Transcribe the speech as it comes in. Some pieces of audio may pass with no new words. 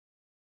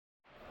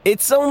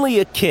It's only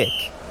a kick,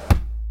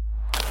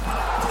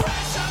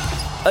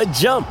 a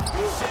jump,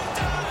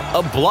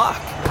 a block.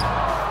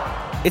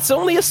 It's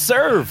only a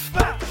serve.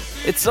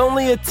 It's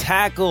only a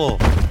tackle,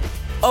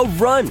 a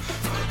run.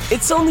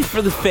 It's only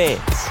for the fans.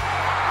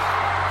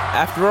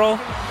 After all,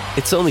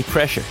 it's only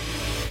pressure.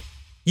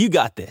 You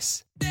got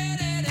this.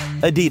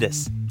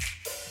 Adidas.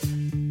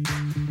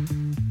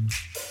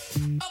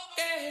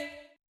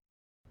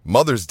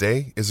 Mother's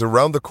Day is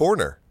around the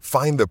corner.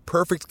 Find the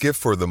perfect gift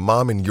for the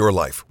mom in your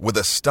life with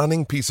a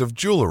stunning piece of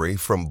jewelry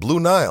from Blue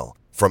Nile.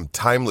 From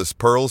timeless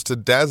pearls to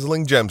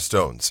dazzling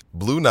gemstones,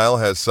 Blue Nile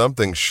has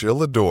something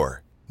she'll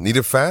adore. Need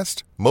it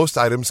fast? Most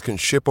items can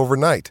ship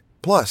overnight.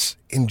 Plus,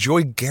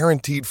 enjoy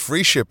guaranteed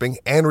free shipping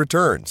and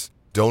returns.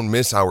 Don't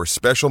miss our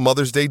special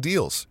Mother's Day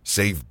deals.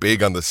 Save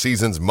big on the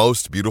season's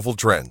most beautiful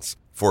trends.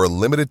 For a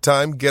limited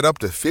time, get up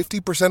to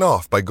 50%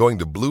 off by going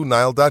to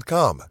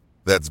BlueNile.com.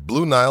 That's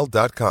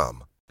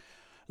BlueNile.com.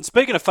 And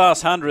speaking of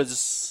fast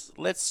hundreds,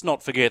 let's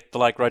not forget the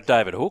late great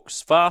David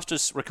Hooks,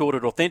 fastest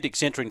recorded authentic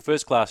centre in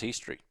first-class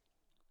history.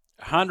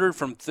 100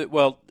 from,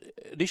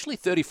 initially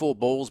 34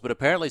 balls, but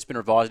apparently it's been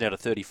revised now to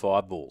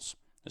 35 balls.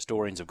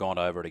 Historians have gone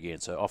over it again,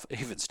 so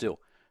even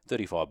still,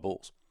 35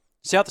 balls.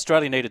 South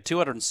Australia needed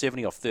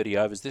 270 off 30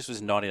 overs. This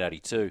was in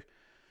 1982.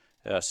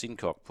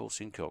 Paul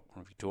Sincock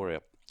from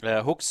Victoria.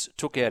 Hooks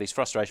took out his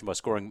frustration by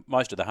scoring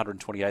most of the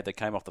 128 that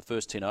came off the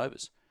first 10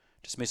 overs.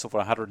 Dismissal for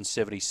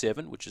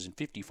 177, which is in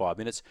 55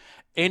 minutes,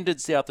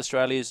 ended South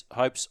Australia's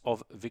hopes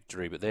of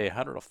victory. But they're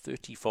 100 off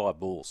 35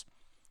 balls.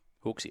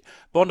 Hooks here.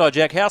 Bondi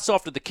Jack, how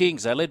soft are the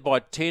Kings? They led by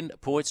 10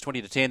 points,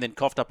 20-10, then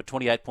coughed up a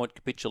 28-point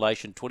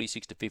capitulation,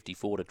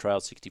 26-54 to trail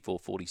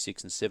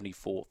 64-46 and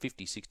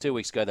 74-56. 2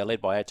 weeks ago, they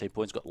led by 18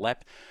 points, got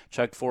lapped,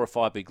 choked 4 or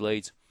 5 big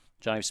leads.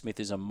 James Smith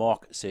is a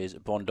mock, says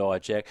Bondi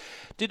Jack.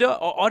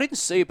 I didn't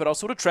see it, but I was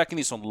sort of tracking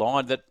this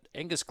online, that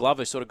Angus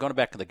Glover sort of gone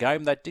back to the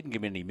game. They didn't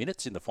give him any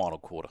minutes in the final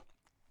quarter.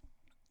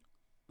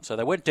 So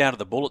they went down to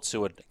the Bullets,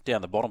 who were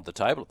down the bottom of the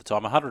table at the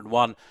time,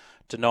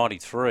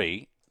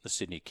 101-93, the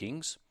Sydney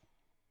Kings.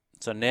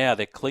 So now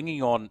they're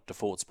clinging on to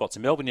fourth spots.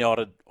 And Melbourne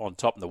United on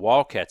top, and the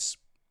Wildcats,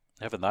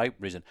 haven't they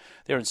risen?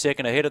 They're in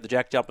second, ahead of the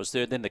Jack Jumpers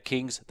third, then the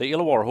Kings. The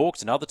Illawarra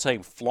Hawks, another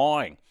team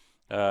flying,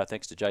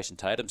 thanks to Jason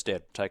Tatum's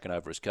dad taking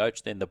over as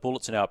coach. Then the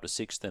Bullets are now up to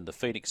sixth, then the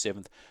Phoenix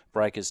seventh,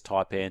 Breakers,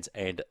 Taipans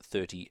and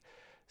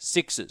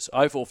 36ers.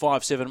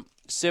 0457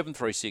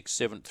 736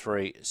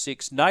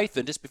 736.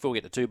 Nathan, just before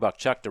we get to $2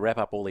 Chuck to wrap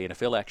up all the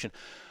NFL action.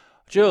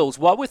 Jules,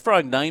 while we're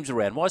throwing names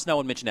around, why has no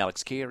one mentioned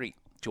Alex Carey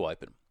to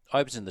open?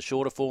 Opens in the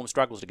shorter form,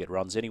 struggles to get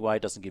runs anyway,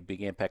 doesn't give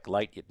big impact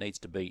late, yet needs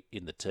to be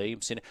in the team.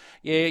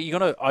 Yeah, you're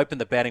going to open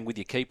the batting with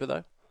your keeper,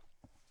 though.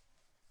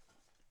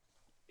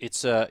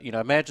 It's,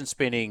 imagine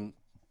spending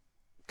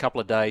a couple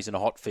of days in a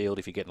hot field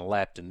if you're getting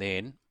lapped, and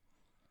then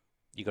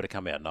you've got to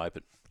come out and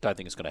open. Don't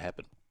think it's going to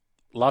happen.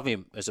 Love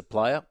him as a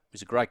player.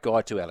 He's a great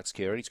guy too, Alex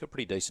Carey. He's got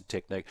pretty decent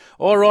technique.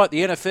 All right,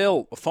 the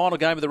NFL, final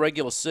game of the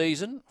regular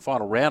season,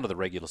 final round of the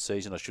regular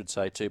season, I should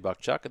say, $2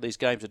 Chuck, and these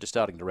games are just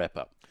starting to wrap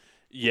up.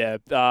 Yeah,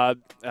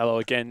 hello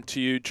again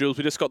to you, Jules.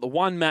 We just got the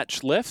one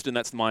match left, and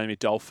that's the Miami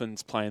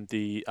Dolphins playing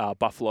the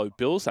Buffalo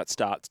Bills. That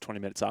starts 20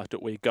 minutes after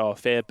we go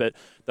off air. But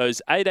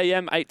those 8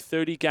 a.m.,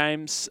 8:30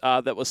 games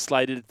that were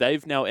slated,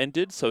 they've now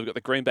ended. So we've got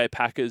the Green Bay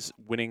Packers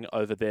winning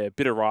over their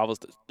bitter rivals,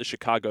 the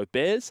Chicago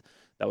Bears.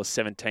 That was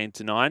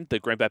 17-9. The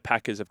Green Bay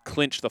Packers have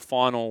clinched the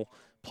final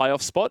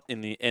playoff spot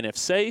in the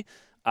NFC.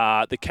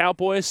 The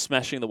Cowboys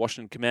smashing the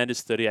Washington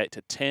Commanders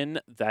 38-10.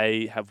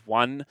 They have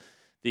won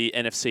the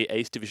NFC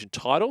East Division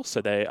title, so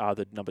they are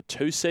the number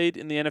 2 seed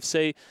in the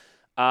NFC.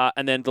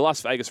 And then the Las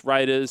Vegas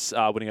Raiders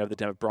winning over the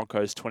Denver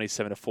Broncos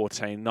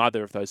 27-14.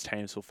 Neither of those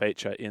teams will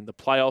feature in the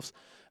playoffs.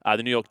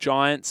 The New York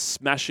Giants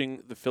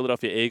smashing the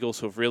Philadelphia Eagles,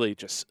 who have really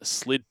just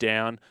slid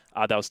down.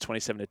 That was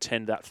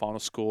 27-10, that final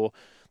score.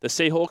 The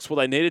Seahawks, well,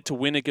 they needed to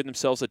win and give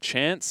themselves a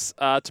chance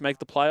to make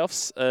the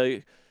playoffs.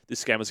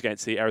 This game was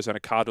against the Arizona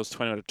Cardinals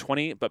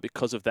 21-20, but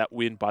because of that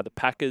win by the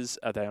Packers,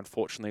 they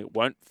unfortunately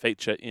won't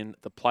feature in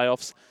the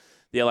playoffs.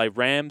 The LA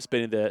Rams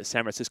beating the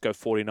San Francisco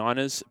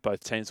 49ers.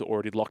 Both teams are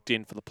already locked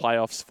in for the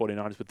playoffs.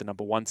 49ers with the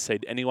number 1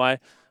 seed anyway.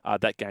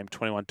 That game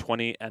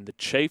 21-20. And the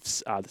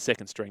Chiefs, the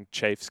second-string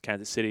Chiefs,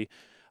 Kansas City,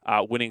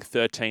 winning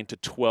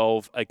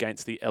 13-12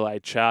 against the LA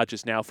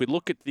Chargers. Now, if we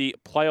look at the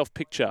playoff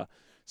picture,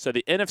 so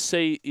the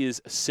NFC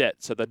is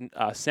set. So the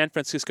San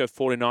Francisco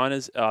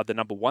 49ers are the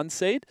number 1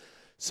 seed.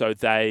 So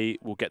they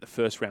will get the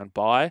first round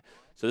bye.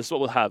 So this is what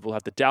we'll have. We'll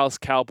have the Dallas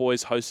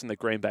Cowboys hosting the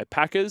Green Bay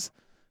Packers,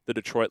 the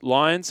Detroit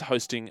Lions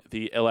hosting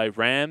the LA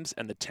Rams,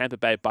 and the Tampa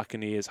Bay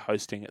Buccaneers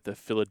hosting the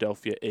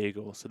Philadelphia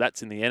Eagles. So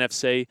that's in the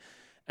NFC.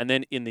 And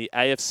then in the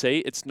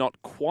AFC, it's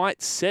not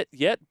quite set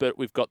yet, but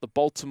we've got the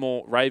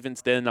Baltimore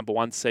Ravens. They're the number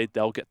 1 seed.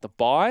 They'll get the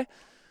bye.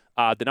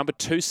 The number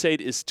 2 seed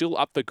is still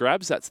up for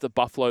grabs. That's the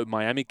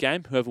Buffalo-Miami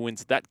game. Whoever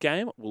wins that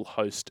game will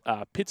host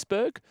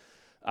Pittsburgh,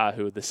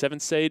 who are the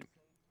 7th seed.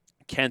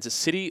 Kansas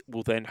City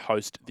will then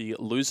host the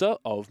loser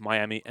of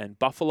Miami and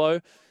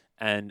Buffalo.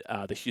 And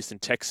the Houston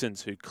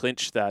Texans, who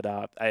clinched that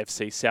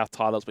AFC South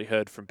title, as we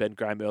heard from Ben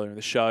Graham earlier in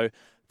the show,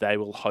 they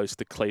will host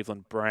the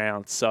Cleveland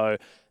Browns. So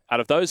out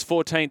of those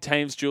 14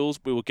 teams, Jules,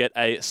 we will get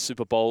a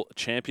Super Bowl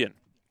champion.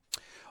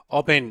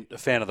 I've been a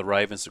fan of the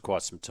Ravens for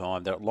quite some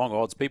time. They're long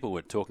odds. People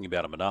weren't talking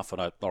about them enough. I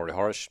know Laurie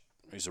Horish,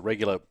 who's a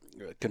regular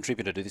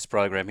contributor to this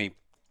program,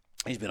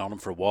 he's been on them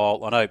for a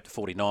while. I know the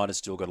 49ers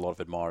still got a lot of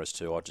admirers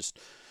too.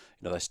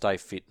 They stay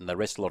fit and they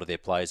rest a lot of their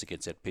players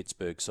against that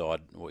Pittsburgh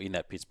side, or in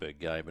that Pittsburgh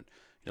game.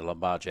 But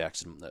Lamar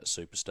Jackson, that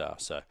superstar.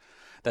 So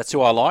that's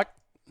who I like.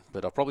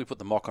 But I'll probably put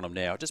the mock on them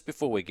now. Just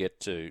before we get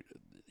to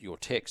your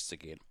texts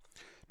again.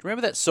 Do you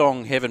remember that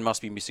song, Heaven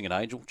Must Be Missing an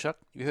Angel, Chuck?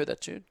 You heard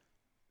that tune?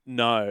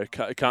 No,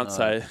 can't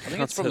say. I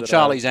think it's from the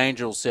Charlie's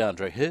Angels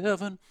soundtrack.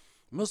 Heaven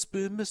must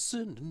be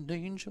missing an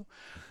angel.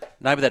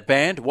 Name of that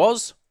band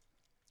was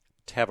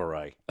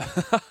Tabaret.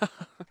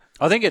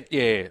 I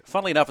think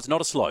funnily enough, it's not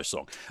a slow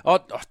song. I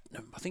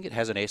think it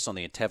has an S on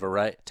the end,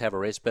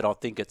 Tavares, but I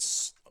think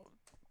it's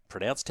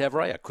pronounced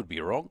Tabaret. I could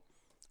be wrong.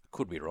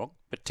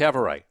 But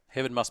Tabaret,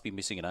 Heaven Must Be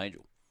Missing an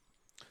Angel.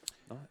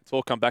 It's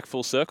all come back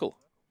full circle.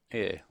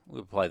 Yeah,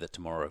 we'll play that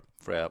tomorrow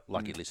for our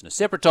lucky listeners.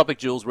 Separate topic,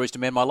 Jules, Rooster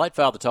Man. My late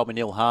father told me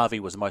Neil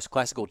Harvey was the most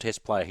classical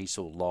test player he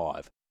saw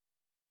live.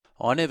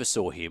 I never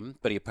saw him,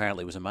 but he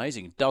apparently was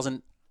amazing.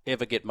 Doesn't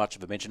ever get much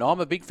of a mention. I'm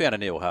a big fan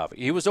of Neil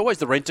Harvey. He was always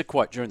the renter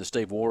quote during the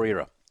Steve Waugh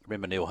era.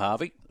 Remember Neil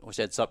Harvey? Always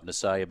had something to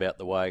say about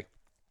the way,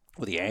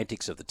 or the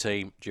antics of the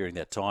team during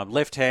that time.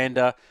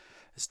 Left-hander,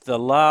 it's the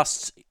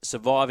last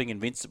surviving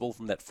invincible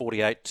from that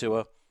 48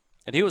 tour.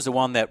 And he was the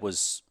one that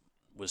was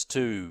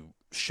too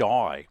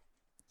shy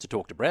to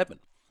talk to Bradman.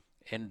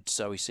 And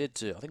so he said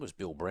to, I think it was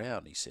Bill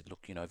Brown, he said,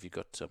 look, if you've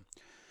got, I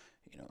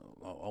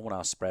want to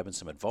ask Bradman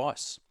some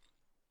advice,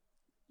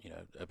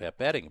 about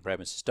batting. And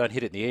Bradman says, don't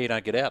hit it in the air,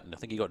 don't get out. And I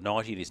think he got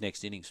 90 at his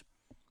next innings.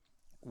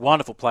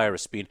 Wonderful player of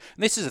spin.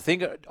 And this is the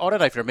thing, I don't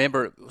know if you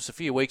remember, it was a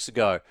few weeks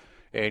ago,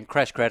 and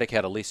Crash Craddock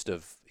had a list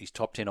of his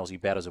top 10 Aussie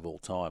batters of all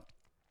time.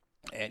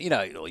 And,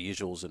 all the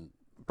usuals, and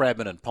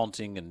Bradman and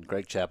Ponting and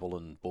Greg Chappell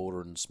and Border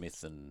and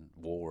Smith and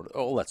Waugh and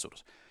all that sort of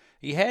stuff.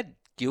 He had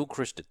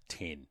Gilchrist at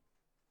 10.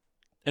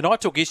 And I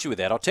took issue with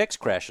that. I text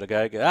Crash and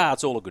I go,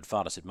 it's all a good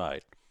fun. I said,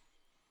 mate,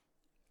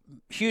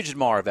 huge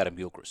admirer of Adam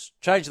Gilchrist.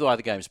 Changed the way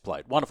the game's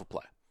played. Wonderful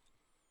player.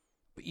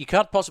 But you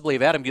can't possibly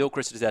have Adam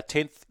Gilchrist as our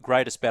 10th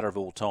greatest batter of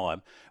all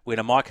time when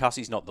a Mike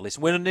Hussey's not on the list,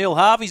 when a Neil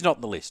Harvey's not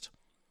on the list.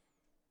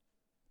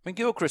 I mean,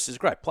 Gilchrist is a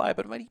great player,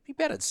 but he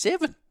batted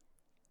 7.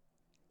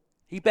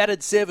 He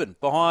batted 7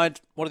 behind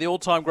one of the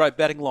all-time great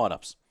batting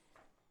lineups.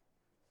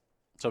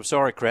 So I'm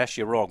sorry, Crash,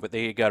 you're wrong. But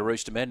there you go,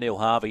 Rooster Man. Neil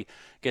Harvey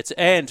gets...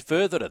 And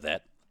further to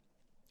that,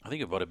 I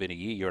think it might have been a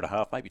year and a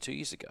half, maybe 2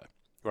 years ago,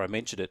 where I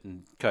mentioned it,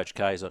 and Coach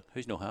K's like,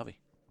 who's Neil Harvey?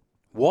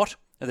 What?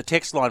 And the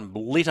text line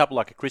lit up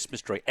like a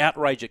Christmas tree.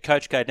 Outrage at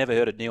Coach K had never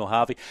heard of Neil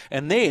Harvey.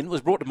 And then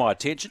was brought to my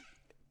attention,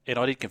 and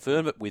I did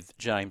confirm it with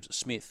James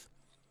Smith,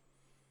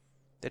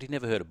 that he'd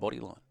never heard of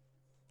Bodyline.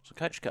 So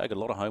Coach K got a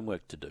lot of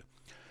homework to do.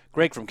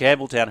 Greg from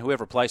Campbelltown,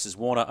 whoever replaces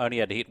Warner, only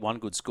had to hit one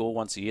good score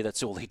once a year.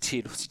 That's all he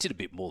did. He did a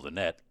bit more than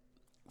that.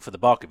 For the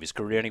bulk of his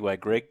career anyway,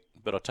 Greg,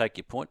 but I take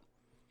your point.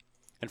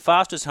 And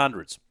fastest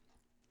hundreds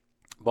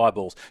by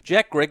balls.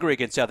 Jack Gregory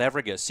against South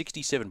Africa,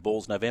 67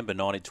 balls, November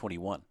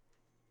 1921.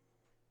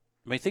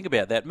 I mean, think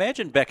about that.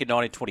 Imagine back in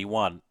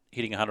 1921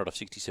 hitting 100 off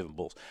 67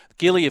 balls.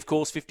 Gilly, of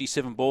course,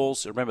 57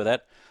 balls. Remember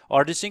that?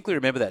 I distinctly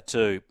remember that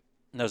too.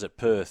 That was at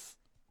Perth.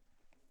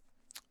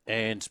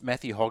 And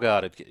Matthew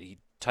Hoggard he'd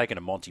taken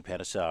a Monty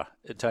Panesar.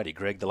 Tony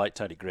Gregg, the late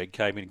Tony Gregg,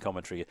 came in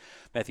commentary.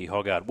 Matthew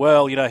Hoggard,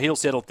 well, he'll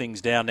settle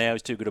things down now.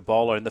 He's too good a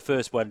bowler. And the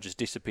first one just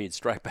disappeared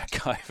straight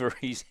back over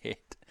his head.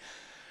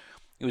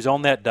 It was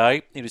on that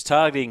day. He was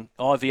targeting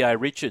IVA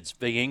Richards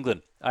v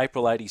England,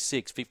 April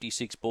 86,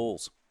 56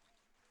 balls.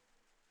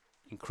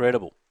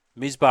 Incredible.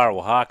 Misbah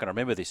or Harkin, I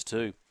remember this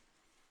too.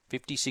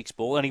 56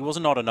 ball. And he was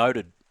not a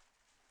noted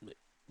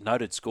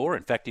scorer.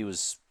 In fact, he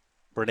was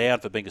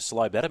renowned for being a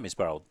slow batter,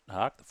 Misbah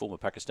Hark, the former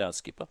Pakistan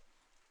skipper.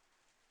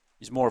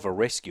 He's more of a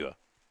rescuer.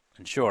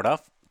 And sure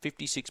enough,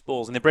 56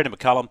 balls. And then Brendan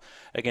McCullum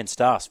against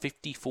us,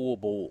 54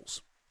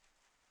 balls.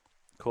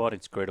 Quite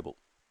incredible.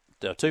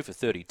 2 for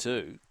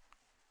 32.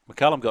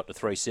 McCullum got to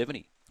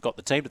 370. Got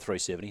the team to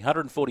 370.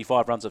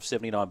 145 runs off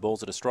 79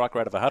 balls at a strike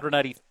rate of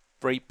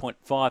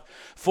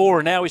 183.54.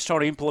 And now he's trying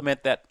to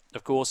implement that,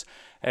 of course,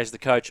 as the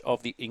coach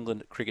of the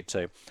England cricket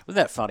team.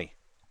 Wasn't that funny?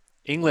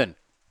 England,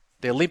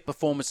 their limp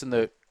performance in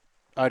the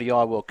ODI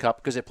World Cup,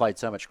 because they played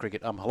so much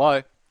cricket.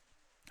 Hello?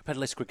 Played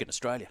less cricket in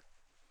Australia.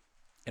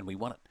 And we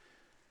won it.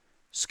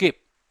 Skip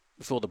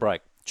before the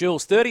break.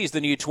 Jules, 30 is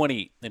the new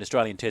 20 in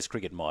Australian Test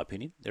cricket, in my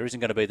opinion. There isn't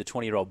going to be the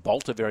 20-year-old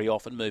bolter very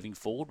often moving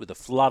forward with a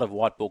flood of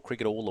white ball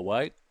cricket all the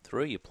way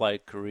through. You plays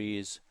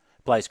careers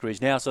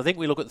now. So I think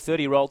we look at the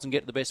 30-year-olds and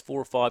get the best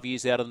 4 or 5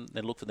 years out of them,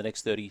 then look for the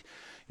next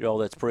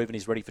 30-year-old that's proven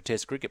he's ready for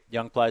Test cricket.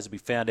 Young players will be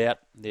found out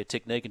their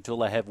technique until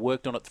they have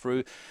worked on it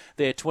through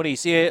their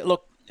 20s. Yeah,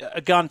 look,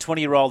 a gun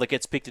 20-year-old that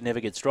gets picked and never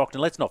gets dropped.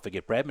 And let's not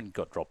forget Bradman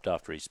got dropped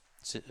after his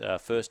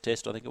first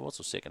Test, I think it was,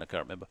 or second, I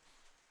can't remember.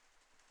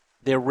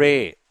 They're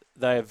rare.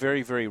 They are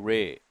very, very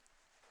rare.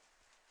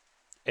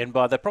 And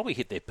they probably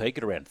hit their peak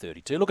at around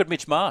 32. Look at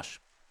Mitch Marsh.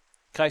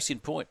 Case in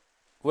point.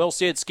 Well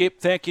said, Skip.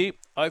 Thank you.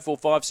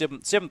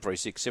 0457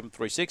 736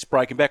 736.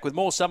 Breaking back with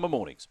more Summer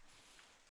Mornings.